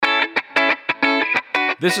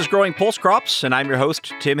This is Growing Pulse Crops, and I'm your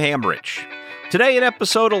host, Tim Hamrich. Today in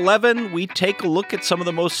episode 11, we take a look at some of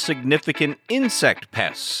the most significant insect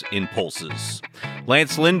pests in pulses.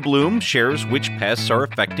 Lance Lindblom shares which pests are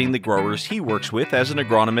affecting the growers he works with as an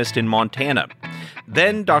agronomist in Montana.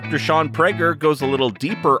 Then Dr. Sean Prager goes a little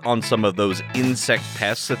deeper on some of those insect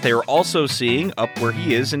pests that they are also seeing up where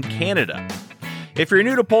he is in Canada. If you're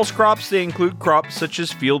new to pulse crops, they include crops such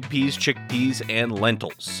as field peas, chickpeas, and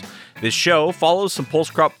lentils. This show follows some pulse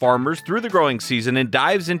crop farmers through the growing season and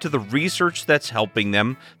dives into the research that's helping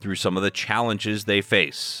them through some of the challenges they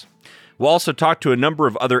face. We'll also talk to a number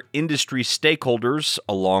of other industry stakeholders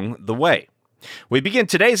along the way. We begin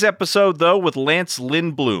today's episode, though, with Lance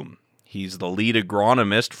Lindblom. He's the lead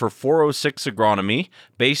agronomist for 406 Agronomy,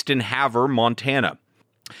 based in Havre, Montana.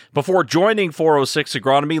 Before joining 406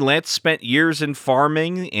 Agronomy, Lance spent years in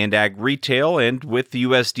farming and ag retail and with the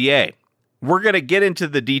USDA. We're going to get into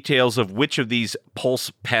the details of which of these pulse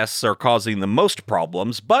pests are causing the most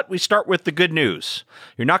problems, but we start with the good news.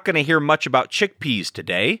 You're not going to hear much about chickpeas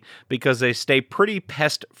today because they stay pretty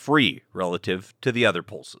pest-free relative to the other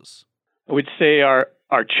pulses. I would say our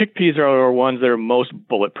chickpeas are our ones that are most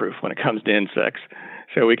bulletproof when it comes to insects.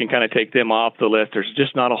 So we can kind of take them off the list. There's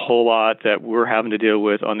just not a whole lot that we're having to deal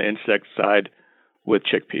with on the insect side with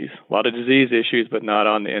chickpeas. A lot of disease issues, but not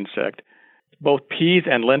on the insect. Both peas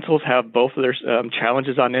and lentils have both of their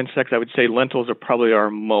challenges on insects. I would say lentils are probably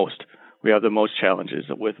we have the most challenges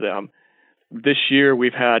with them. This year,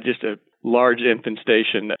 we've had just a large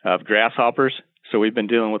infestation of grasshoppers. So we've been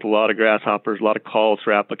dealing with a lot of grasshoppers, a lot of calls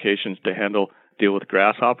for applications to deal with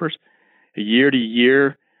grasshoppers. Year to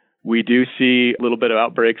year, we do see a little bit of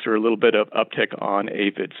outbreaks or a little bit of uptick on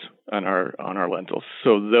aphids on our lentils.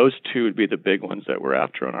 So those two would be the big ones that we're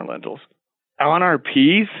after on our lentils. On our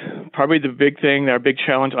peas, probably the big thing, our big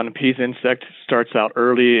challenge on the peas insect starts out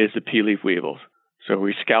early is the pea leaf weevils. So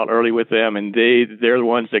we scout early with them, and they're the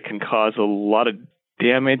ones that can cause a lot of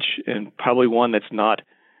damage, and probably one that's not,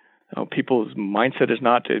 people's mindset is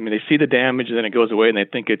not, they see the damage and then it goes away and they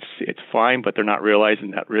think it's fine, but they're not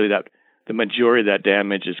realizing that really that the majority of that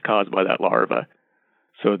damage is caused by that larva.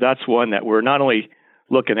 So that's one that we're not only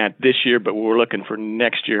looking at this year, but we're looking for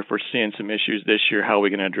next year. If we're seeing some issues this year, how are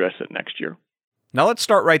we going to address it next year? Now let's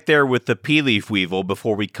start right there with the pea leaf weevil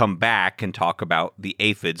before we come back and talk about the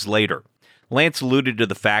aphids later. Lance alluded to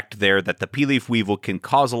the fact there that the pea leaf weevil can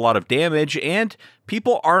cause a lot of damage, and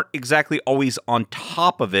people aren't exactly always on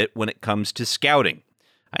top of it when it comes to scouting.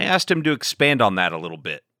 I asked him to expand on that a little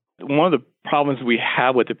bit. One of the problems we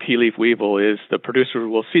have with the pea leaf weevil is the producer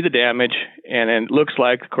will see the damage, and then it looks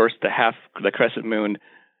like, of course, the crescent moon,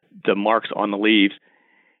 the marks on the leaves.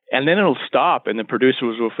 And then it'll stop, and the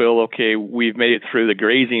producers will feel, okay, we've made it through the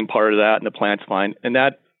grazing part of that, and the plant's fine. And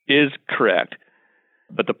that is correct.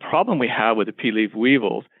 But the problem we have with the pea leaf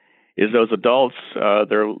weevils is those adults,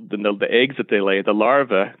 the eggs that they lay, the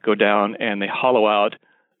larvae go down and they hollow out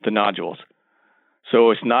the nodules.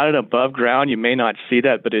 So it's not an above ground. You may not see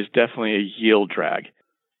that, but it's definitely a yield drag.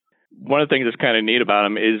 One of the things that's kind of neat about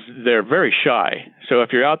them is they're very shy. So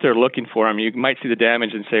if you're out there looking for them, you might see the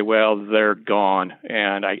damage and say, well, they're gone,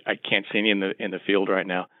 and I can't see any in the field right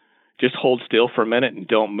now. Just hold still for a minute and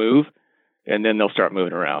don't move, and then they'll start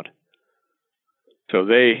moving around. So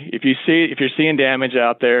if you're seeing damage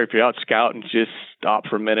out there, if you're out scouting, just stop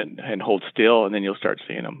for a minute and hold still, and then you'll start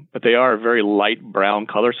seeing them. But they are a very light brown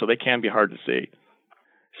color, so they can be hard to see.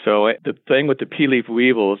 So the thing with the pea leaf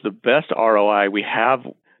weevils, the best ROI we have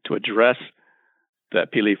to address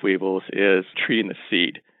that pea leaf weevils is treating the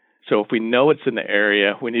seed. So if we know it's in the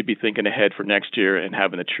area, we need to be thinking ahead for next year and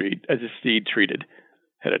having the seed treated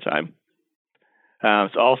ahead of time.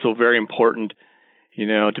 It's also very important,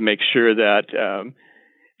 to make sure that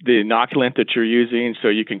the inoculant that you're using, so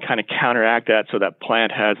you can kind of counteract that so that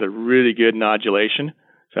plant has a really good nodulation.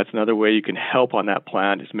 So that's another way you can help on that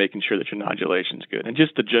plant, is making sure that your nodulation is good. And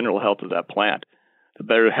just the general health of that plant. The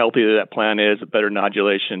better healthier that plant is, the better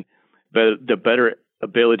nodulation, the better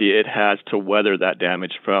ability it has to weather that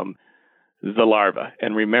damage from the larva.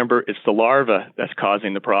 And remember, it's the larva that's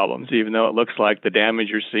causing the problems. Even though it looks like the damage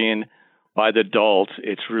you're seeing by the adults,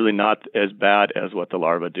 it's really not as bad as what the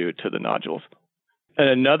larvae do to the nodules. And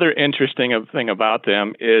another interesting thing about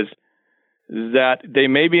them is that they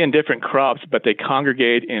may be in different crops, but they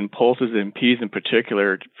congregate in pulses and peas in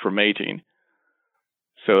particular for mating.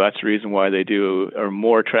 So that's the reason why they are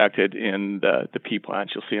more attracted in the pea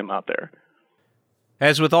plants. You'll see them out there.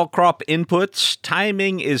 As with all crop inputs,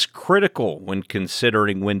 timing is critical when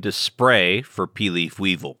considering when to spray for pea leaf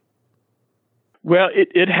weevil. Well,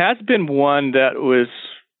 it has been one that was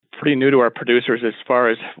pretty new to our producers as far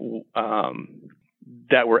as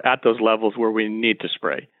that we're at those levels where we need to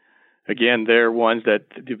spray. Again, they're ones that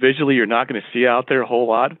visually you're not going to see out there a whole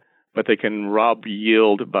lot, but they can rob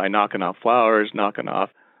yield by knocking off flowers, knocking off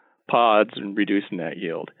pods, and reducing that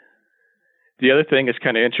yield. The other thing that's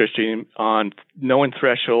kind of interesting on knowing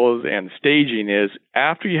thresholds and staging is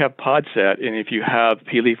after you have pod set, and if you have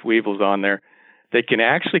pea leaf weevils on there, they can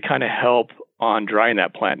actually kind of help on drying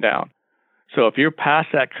that plant down. So if you're past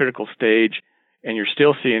that critical stage and you're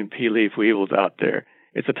still seeing pea leaf weevils out there,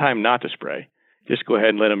 it's a time not to spray. Just go ahead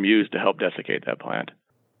and let them use to help desiccate that plant.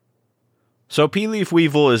 So pea leaf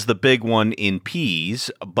weevil is the big one in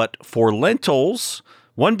peas, but for lentils,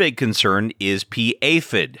 one big concern is pea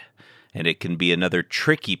aphid, and it can be another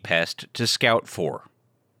tricky pest to scout for.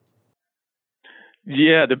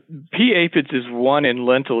 Yeah, the pea aphids is one in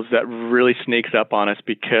lentils that really sneaks up on us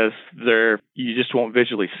because you just won't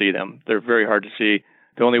visually see them. They're very hard to see.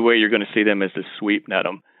 The only way you're going to see them is to sweep net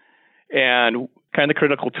them. And kind of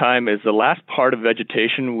critical time is the last part of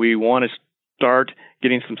vegetation. We want to start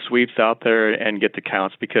getting some sweeps out there and get the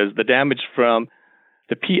counts because the damage from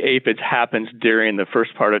the pea aphids happens during the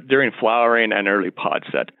first part during flowering and early pod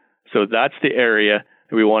set. So that's the area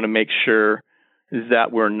that we want to make sure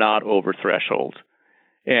that we're not over thresholds.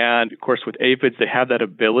 And of course, with aphids, they have that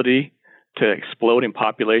ability to explode in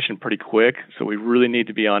population pretty quick. So we really need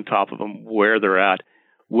to be on top of them where they're at,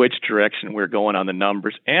 which direction we're going on the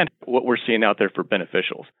numbers, and what we're seeing out there for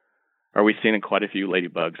beneficials. Are we seeing quite a few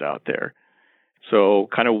ladybugs out there? So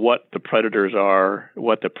kind of what the predators are,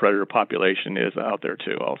 what the predator population is out there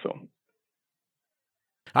too also.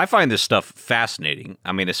 I find this stuff fascinating.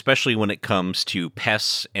 I mean, especially when it comes to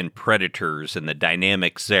pests and predators and the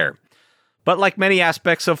dynamics there. But like many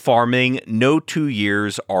aspects of farming, no 2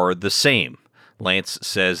 years are the same. Lance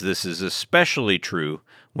says this is especially true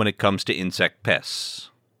when it comes to insect pests.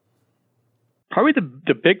 Probably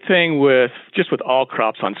the big thing with all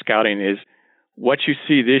crops on scouting is what you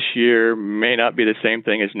see this year may not be the same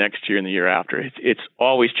thing as next year and the year after. It's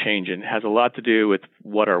always changing. It has a lot to do with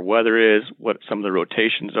what our weather is, what some of the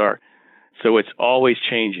rotations are. So it's always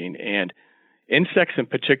changing. And insects in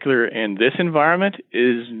particular in this environment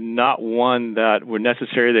is not one that would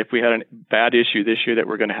necessarily, if we had a bad issue this year, that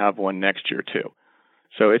we're going to have one next year too.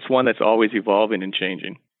 So it's one that's always evolving and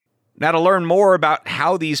changing. Now, to learn more about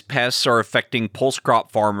how these pests are affecting pulse crop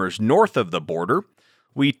farmers north of the border,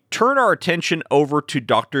 we turn our attention over to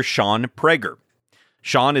Dr. Sean Prager.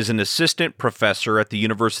 Sean is an assistant professor at the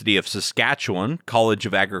University of Saskatchewan, College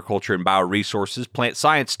of Agriculture and Bioresources Plant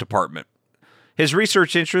Science Department. His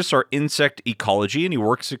research interests are insect ecology, and he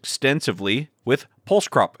works extensively with pulse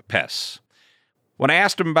crop pests. When I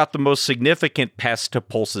asked him about the most significant pest to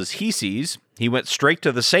pulses he sees, he went straight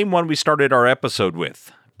to the same one we started our episode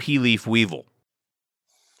with, pea leaf weevil.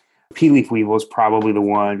 Pea leaf weevil is probably the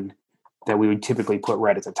one that we would typically put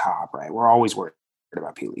right at the top, right? We're always worried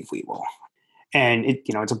about pea leaf weevil. And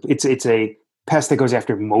it's a pest that goes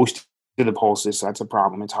after most of the pulses, so that's a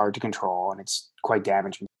problem. It's hard to control and it's quite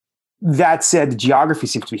damaging. That said, the geography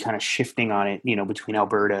seems to be kind of shifting on it, between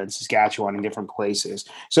Alberta and Saskatchewan and different places.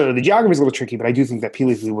 So the geography is a little tricky, but I do think that pea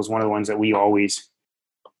leaf weevil is one of the ones that we always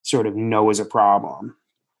sort of know is a problem.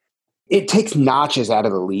 It takes notches out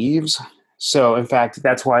of the leaves. So in fact,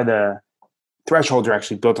 that's why the thresholds are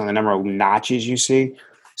actually built on the number of notches you see.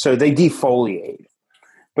 So they defoliate.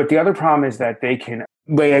 But the other problem is that they can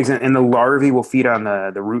lay eggs and the larvae will feed on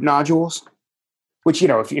the root nodules, which,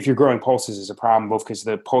 if you're growing pulses is a problem, both because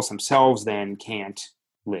the pulse themselves then can't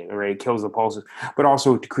live, right? It kills the pulses, but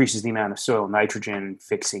also it decreases the amount of soil nitrogen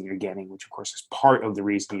fixing you're getting, which of course is part of the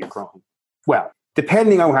reason you're growing. Well,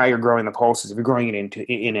 depending on how you're growing the pulses, if you're growing it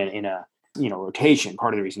in a rotation,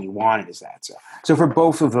 part of the reason you want it is that. So for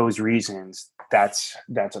both of those reasons, that's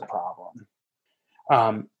a problem.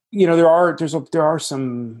 There are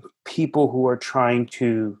some people who are trying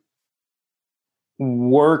to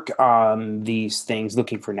work on these things,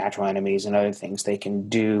 looking for natural enemies and other things they can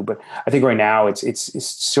do. But I think right now it's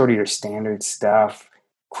sort of your standard stuff,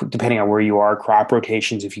 depending on where you are, crop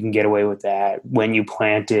rotations, if you can get away with that, when you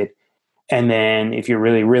plant it. And then if you're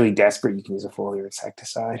really, really desperate, you can use a foliar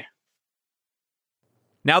insecticide.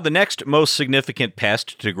 Now, the next most significant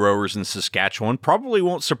pest to growers in Saskatchewan probably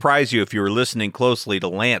won't surprise you if you were listening closely to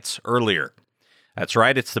Lance earlier. That's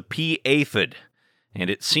right, it's the pea aphid, and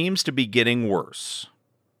it seems to be getting worse.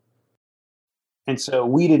 And so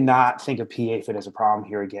we did not think of pea aphid as a problem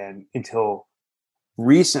here again until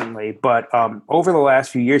recently, but over the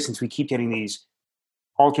last few years, since we keep getting these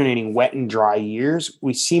alternating wet and dry years,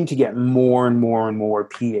 we seem to get more and more and more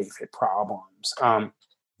pea aphid problems.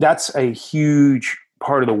 That's a huge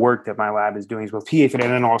part of the work that my lab is doing is both pea aphid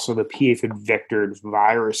and then also the pea aphid vectored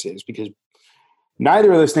viruses, because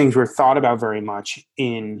Neither of those things were thought about very much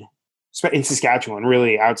in Saskatchewan,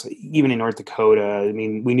 really outside, even in North Dakota. I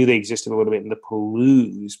mean, we knew they existed a little bit in the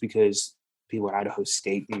Palouse because people at Idaho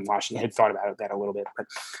State and Washington had thought about that a little bit, but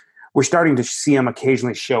we're starting to see them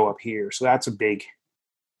occasionally show up here. So that's a big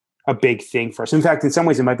thing for us. In fact, in some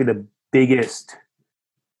ways, it might be the biggest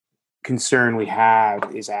concern we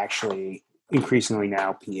have is actually increasingly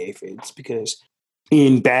now P. aphids, because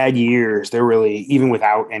in bad years, they're really, even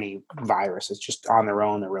without any viruses, just on their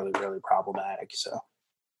own, they're really, really problematic. So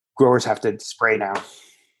growers have to spray now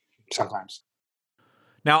sometimes.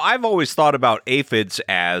 Now, I've always thought about aphids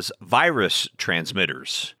as virus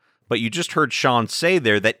transmitters, but you just heard Sean say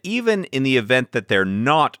there that even in the event that they're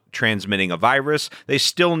not transmitting a virus, they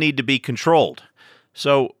still need to be controlled.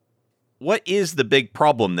 So what is the big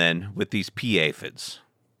problem then with these P. aphids?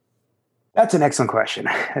 That's an excellent question.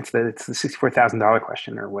 It's the $64,000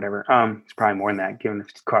 question or whatever. It's probably more than that given the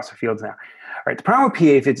cost of fields now. All right. The problem with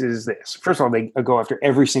P. aphids is this. First of all, they go after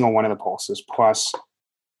every single one of the pulses plus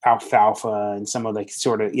alfalfa and some of the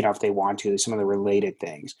sort of, if they want to, some of the related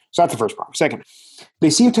things. So that's the first problem. Second, they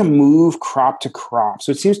seem to move crop to crop.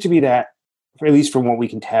 So it seems to be that, or at least from what we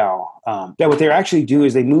can tell, that what they actually do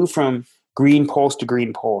is they move from green pulse to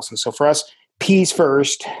green pulse. And so for us, peas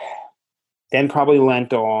first, then probably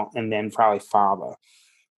lentil, and then probably fava.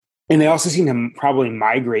 And they also seem to probably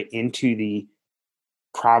migrate into the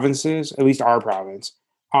provinces, at least our province,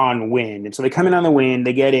 on wind. And so they come in on the wind,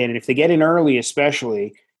 they get in, and if they get in early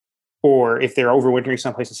especially, or if they're overwintering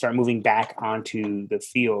someplace and start moving back onto the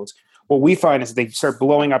fields, what we find is that they start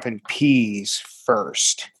blowing up in peas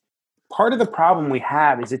first. Part of the problem we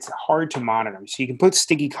have is it's hard to monitor them. So you can put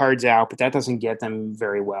sticky cards out, but that doesn't get them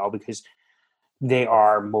very well because they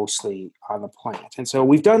are mostly on the plant. And so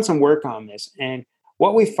we've done some work on this. And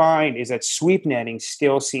what we find is that sweep netting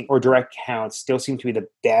or direct counts still seem to be the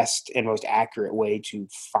best and most accurate way to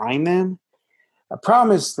find them. The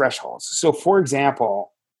problem is thresholds. So for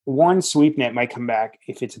example, one sweep net might come back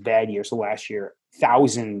if it's a bad year. So last year,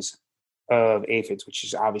 thousands of aphids, which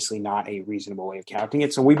is obviously not a reasonable way of counting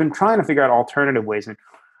it. So we've been trying to figure out alternative ways. And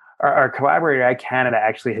our collaborator at Canada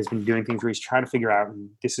actually has been doing things where he's trying to figure out,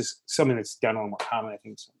 and this is something that's done a little more common, I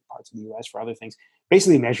think, in some parts of the US for other things,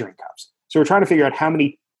 basically measuring cups. So we're trying to figure out how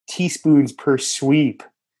many teaspoons per sweep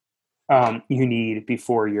you need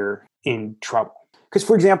before you're in trouble. Because,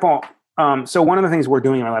 for example, so one of the things we're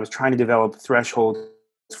doing in our lab is trying to develop thresholds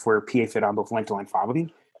for P. aphid on both lentil and fava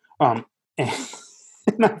bean. And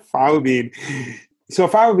not fava bean. So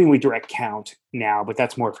fava bean we direct count now, but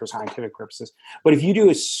that's more for scientific purposes. But if you do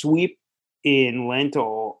a sweep in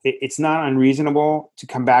lentil, it's not unreasonable to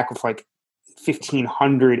come back with like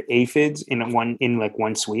 1,500 aphids in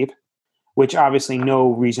one sweep, which obviously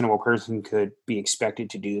no reasonable person could be expected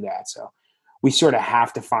to do that. So we sort of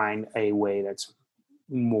have to find a way that's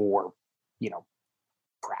more,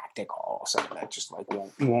 practical, something that just like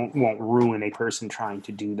won't ruin a person trying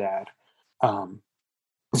to do that.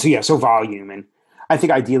 So volume, and I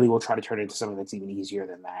think ideally we'll try to turn it into something that's even easier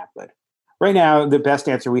than that. But right now, the best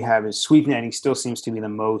answer we have is sweep netting still seems to be the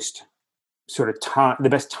most sort of the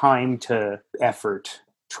best time to effort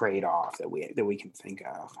trade-off that we can think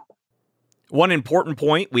of. One important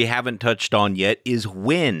point we haven't touched on yet is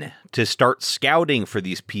when to start scouting for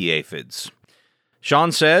these P. aphids.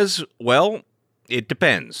 Sean says, well, it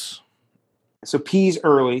depends. So peas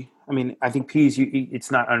early. I mean, I think peas,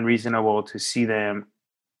 it's not unreasonable to see them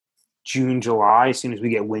June, July, as soon as we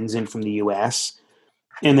get winds in from the U.S.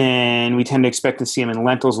 And then we tend to expect to see them in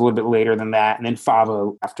lentils a little bit later than that, and then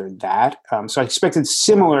fava after that. So I expected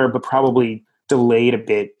similar, but probably delayed a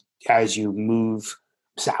bit as you move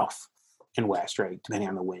south and west, right, depending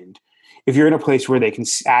on the wind. If you're in a place where they can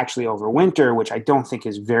actually overwinter, which I don't think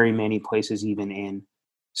is very many places, even in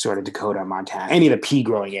sort of Dakota, Montana, any of the pea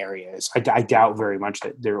growing areas, I doubt very much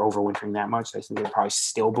that they're overwintering that much. I think they're probably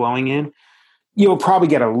still blowing in. You'll probably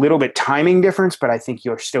get a little bit timing difference, but I think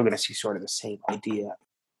you're still going to see sort of the same idea.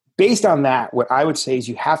 Based on that, what I would say is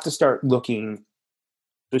you have to start looking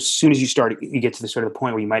as soon as you get to the sort of the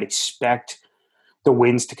point where you might expect the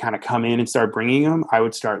winds to kind of come in and start bringing them. I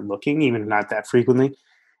would start looking, even if not that frequently.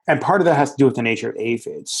 And part of that has to do with the nature of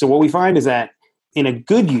aphids. So what we find is that in a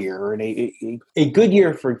good year, a good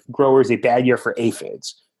year for growers, a bad year for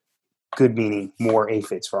aphids, good meaning more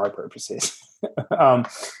aphids for our purposes,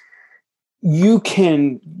 you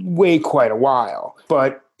can wait quite a while.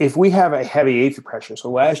 But if we have a heavy aphid pressure, so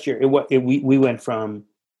last year we went from,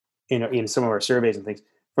 in some of our surveys and things,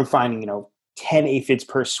 from finding 10 aphids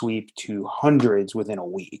per sweep to hundreds within a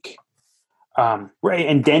week. Right,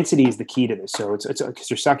 and density is the key to this. So it's because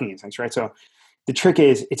you're sucking insects, right? So the trick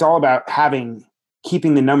is it's all about having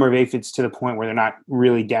keeping the number of aphids to the point where they're not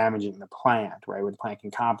really damaging the plant, right? Where the plant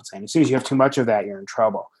can compensate. And as soon as you have too much of that, you're in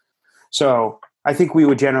trouble. So I think we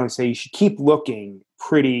would generally say you should keep looking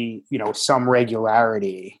pretty, with some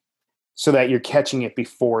regularity so that you're catching it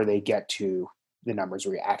before they get to the numbers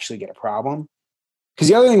where you actually get a problem. Because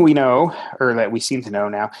the other thing we know, or that we seem to know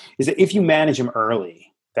now, is that if you manage them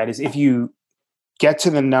early, that is, if you get to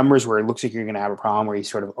the numbers where it looks like you're going to have a problem, where you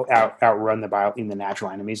sort of outrun the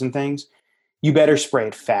natural enemies and things, you better spray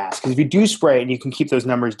it fast. Because if you do spray it and you can keep those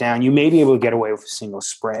numbers down, you may be able to get away with a single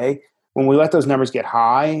spray. When we let those numbers get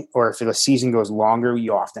high, or if the season goes longer, we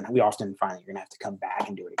often find that you're going to have to come back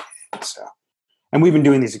and do it again. So, and we've been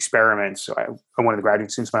doing these experiments. So I'm one of the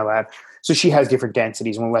graduate students in my lab. So she has different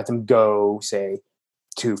densities, and we'll let them go, say,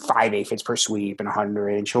 to 5 aphids per sweep and 100,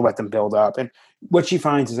 and she'll let them build up. And what she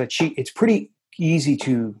finds is that it's pretty easy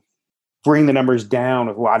to bring the numbers down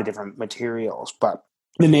with a lot of different materials. But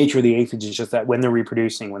the nature of the aphids is just that when they're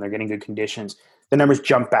reproducing, when they're getting good conditions, the numbers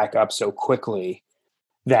jump back up so quickly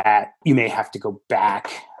that you may have to go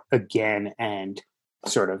back again and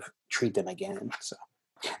sort of treat them again. So,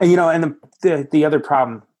 and the other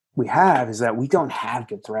problem we have is that we don't have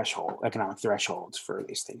good economic thresholds for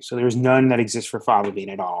these things. So there's none that exists for fava bean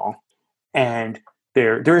at all. And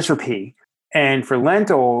there is for pea. And for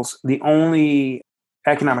lentils, the only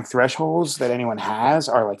economic thresholds that anyone has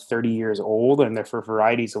are like 30 years old, and they're for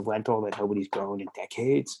varieties of lentil that nobody's grown in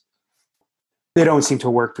decades. They don't seem to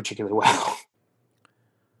work particularly well.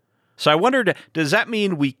 So I wondered, does that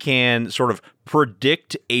mean we can sort of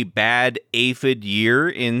predict a bad aphid year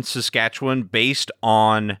in Saskatchewan based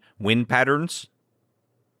on wind patterns?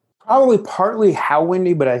 Probably partly how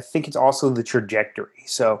windy, but I think it's also the trajectory.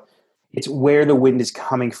 So it's where the wind is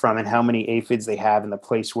coming from and how many aphids they have in the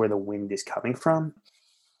place where the wind is coming from.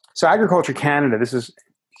 So Agriculture Canada, this is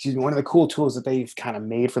one of the cool tools that they've kind of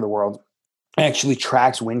made for the world, actually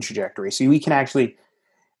tracks wind trajectory. So we can actually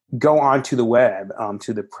go onto the web,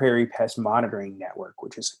 to the Prairie Pest Monitoring Network,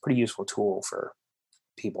 which is a pretty useful tool for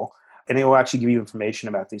people. And it will actually give you information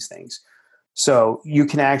about these things. So you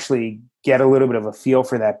can actually get a little bit of a feel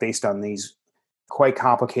for that based on these quite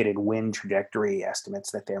complicated wind trajectory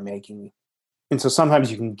estimates that they're making. And so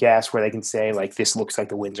sometimes you can guess where they can say, like, this looks like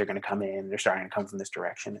the winds are going to come in. They're starting to come from this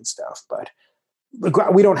direction and stuff. But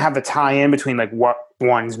we don't have the tie-in between like what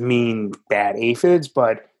ones mean bad aphids,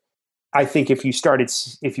 but I think if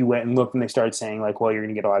you went and looked and they started saying like, well, you're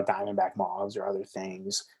going to get a lot of diamondback moths or other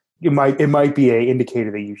things, it might be an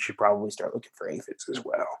indicator that you should probably start looking for aphids as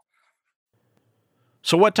well.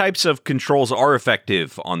 So what types of controls are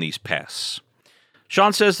effective on these pests?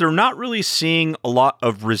 Sean says they're not really seeing a lot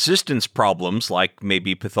of resistance problems like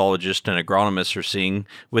maybe pathologists and agronomists are seeing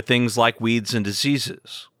with things like weeds and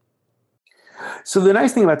diseases. So the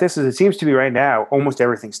nice thing about this is it seems to be right now almost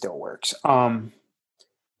everything still works.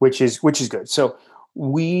 Which is good. So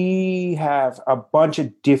we have a bunch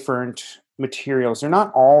of different materials. They're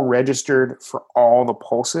not all registered for all the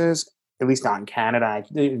pulses, at least not in Canada.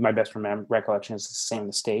 My best recollection is the same in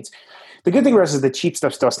the States. The good thing for us is the cheap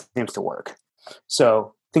stuff still seems to work.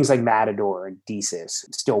 So things like Matador and Desis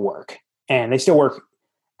still work. And they still work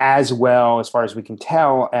as well, as far as we can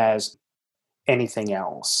tell, as anything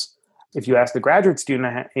else. If you ask the graduate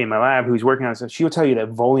student in my lab who's working on this, she will tell you that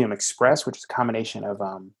Volume Express, which is a combination of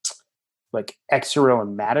like Exeril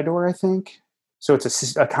and Matador, I think. So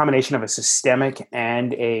it's a combination of a systemic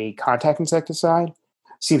and a contact insecticide,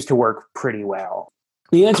 seems to work pretty well.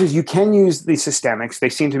 The answer is you can use the systemics. They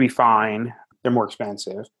seem to be fine. They're more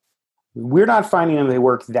expensive. We're not finding them they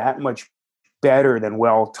work that much better than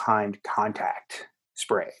well-timed contact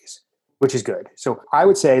sprays, which is good. So I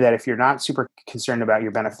would say that if you're not super concerned about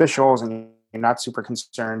your beneficials and you're not super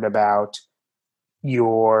concerned about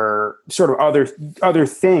your sort of other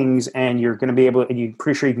things, and you're going to be able, and you're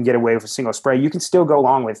pretty sure you can get away with a single spray, you can still go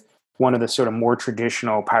along with one of the sort of more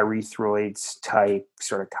traditional pyrethroids type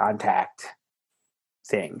sort of contact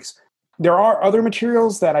things. There are other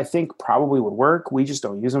materials that I think probably would work. We just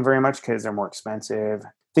don't use them very much because they're more expensive.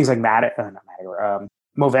 Things like Movento,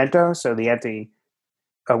 so the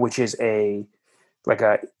which is a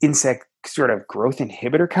insect sort of growth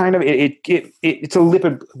inhibitor kind of. It's a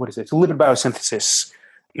lipid. What is it? It's a lipid biosynthesis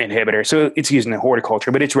inhibitor. So it's used in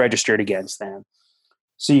horticulture, but it's registered against them.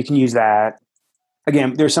 So you can use that.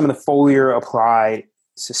 Again, there's some of the foliar applied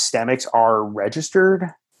systemics are registered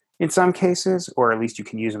in some cases, or at least you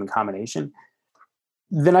can use them in combination.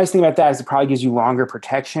 The nice thing about that is it probably gives you longer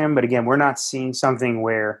protection. But again, we're not seeing something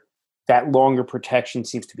where that longer protection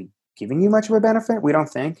seems to be giving you much of a benefit. We don't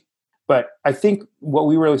think. But I think what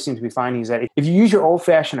we really seem to be finding is that if you use your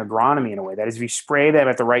old-fashioned agronomy in a way, that is, if you spray them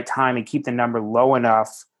at the right time and keep the number low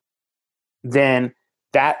enough then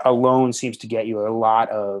that alone seems to get you a lot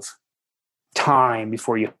of time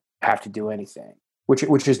before you have to do anything,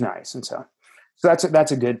 which is nice. And so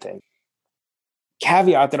that's a good thing.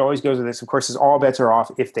 Caveat that always goes with this, of course, is all bets are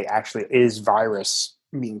off if they actually is virus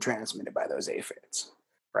being transmitted by those aphids,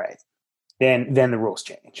 right? Then the rules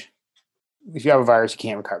change. If you have a virus, you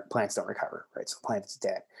can't recover. Plants don't recover, right? So the plant is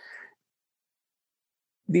dead.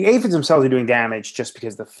 The aphids themselves are doing damage just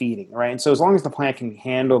because of the feeding, right? And so as long as the plant can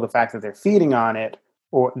handle the fact that they're feeding on it,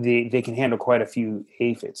 or they can handle quite a few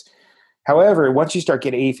aphids. However, once you start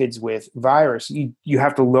getting aphids with virus, you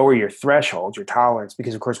have to lower your threshold, your tolerance,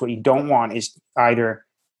 because of course what you don't want is either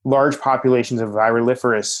large populations of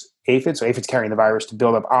viraliferous aphids, so aphids carrying the virus, to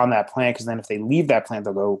build up on that plant, because then if they leave that plant,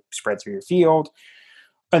 they'll go spread through your field.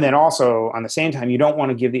 And then also, on the same time, you don't want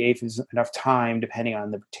to give the aphids enough time, depending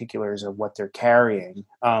on the particulars of what they're carrying,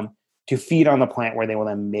 to feed on the plant where they will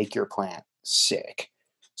then make your plant sick.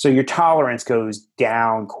 So your tolerance goes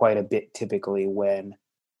down quite a bit typically when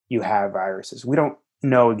you have viruses. We don't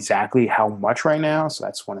know exactly how much right now, so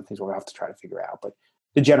that's one of the things we'll have to try to figure out. But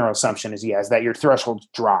the general assumption is, yes, that your thresholds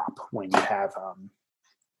drop when you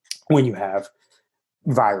have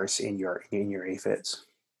virus in your aphids.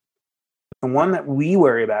 The one that we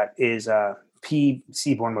worry about is P.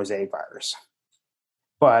 seaborne mosaic virus,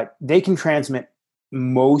 but they can transmit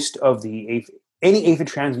most of the any aphid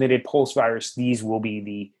transmitted pulse virus. These will be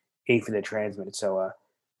the aphid that transmitted. So,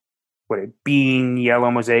 bean yellow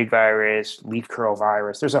mosaic virus, leaf curl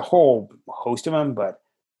virus. There's a whole host of them, but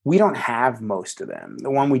we don't have most of them. The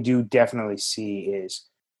one we do definitely see is,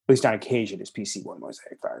 at least on occasion, is P. seaborne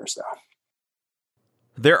mosaic virus, though.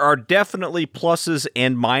 There are definitely pluses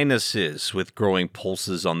and minuses with growing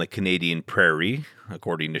pulses on the Canadian prairie,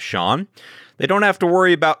 according to Sean. They don't have to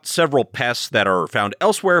worry about several pests that are found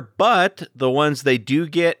elsewhere, but the ones they do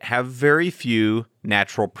get have very few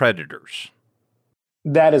natural predators.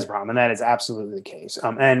 That is a problem, and that is absolutely the case.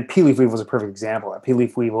 And pea leaf weevil is a perfect example. Pea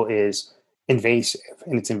leaf weevil is invasive,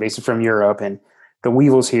 and it's invasive from Europe, and the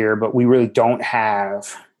weevil's here, but we really don't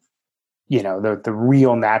have, the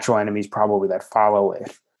real natural enemies probably that follow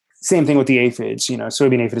it. Same thing with the aphids.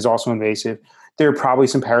 Soybean aphid is also invasive. There are probably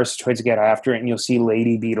some parasitoids that get after it, and you'll see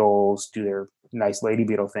lady beetles do their nice lady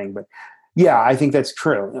beetle thing. But yeah, I think that's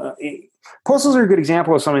true. Pulses are a good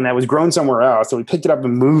example of something that was grown somewhere else. So we picked it up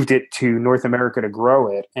and moved it to North America to grow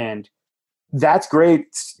it. And that's great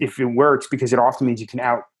if it works, because it often means you can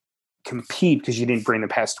out-compete because you didn't bring the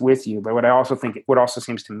pest with you. But what also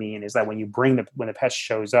seems to mean is that when the pest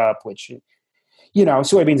shows up, which,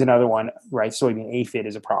 soybean's another one, right? Soybean aphid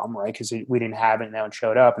is a problem, right? Because we didn't have it and now it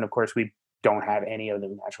showed up. And of course, we don't have any of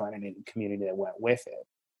the natural enemy community that went with it.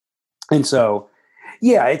 And so,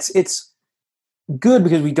 yeah, it's good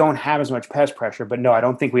because we don't have as much pest pressure, but no, I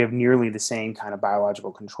don't think we have nearly the same kind of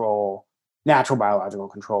natural biological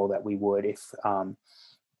control that we would if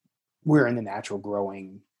we're in the natural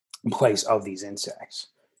growing place of these insects,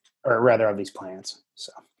 or rather of these plants.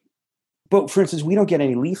 So, but for instance, we don't get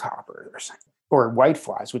any leafhoppers or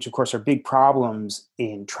whiteflies, which of course are big problems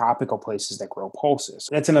in tropical places that grow pulses.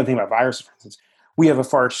 That's another thing about viruses, for instance. We have a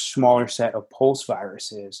far smaller set of pulse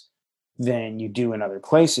viruses than you do in other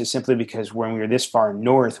places, simply because when we're this far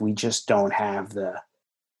north, we just don't have the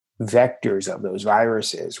vectors of those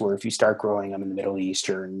viruses, where if you start growing them in the Middle East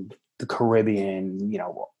or in the Caribbean,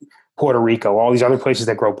 Puerto Rico, all these other places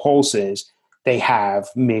that grow pulses, they have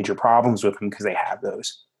major problems with them because they have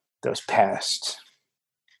those pests.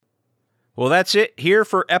 Well, that's it here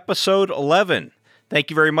for episode 11. Thank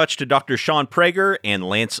you very much to Dr. Sean Prager and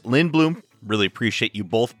Lance Lindblom. Really appreciate you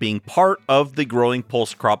both being part of the Growing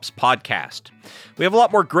Pulse Crops podcast. We have a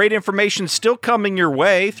lot more great information still coming your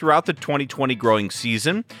way throughout the 2020 growing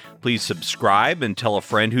season. Please subscribe and tell a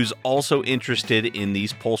friend who's also interested in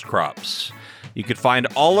these pulse crops. You can find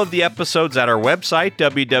all of the episodes at our website,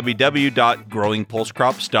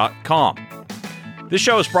 www.growingpulsecrops.com. This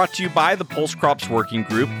show is brought to you by the Pulse Crops Working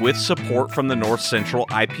Group with support from the North Central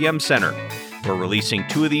IPM Center. We're releasing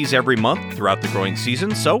 2 of these every month throughout the growing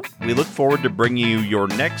season, so we look forward to bringing you your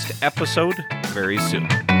next episode very soon.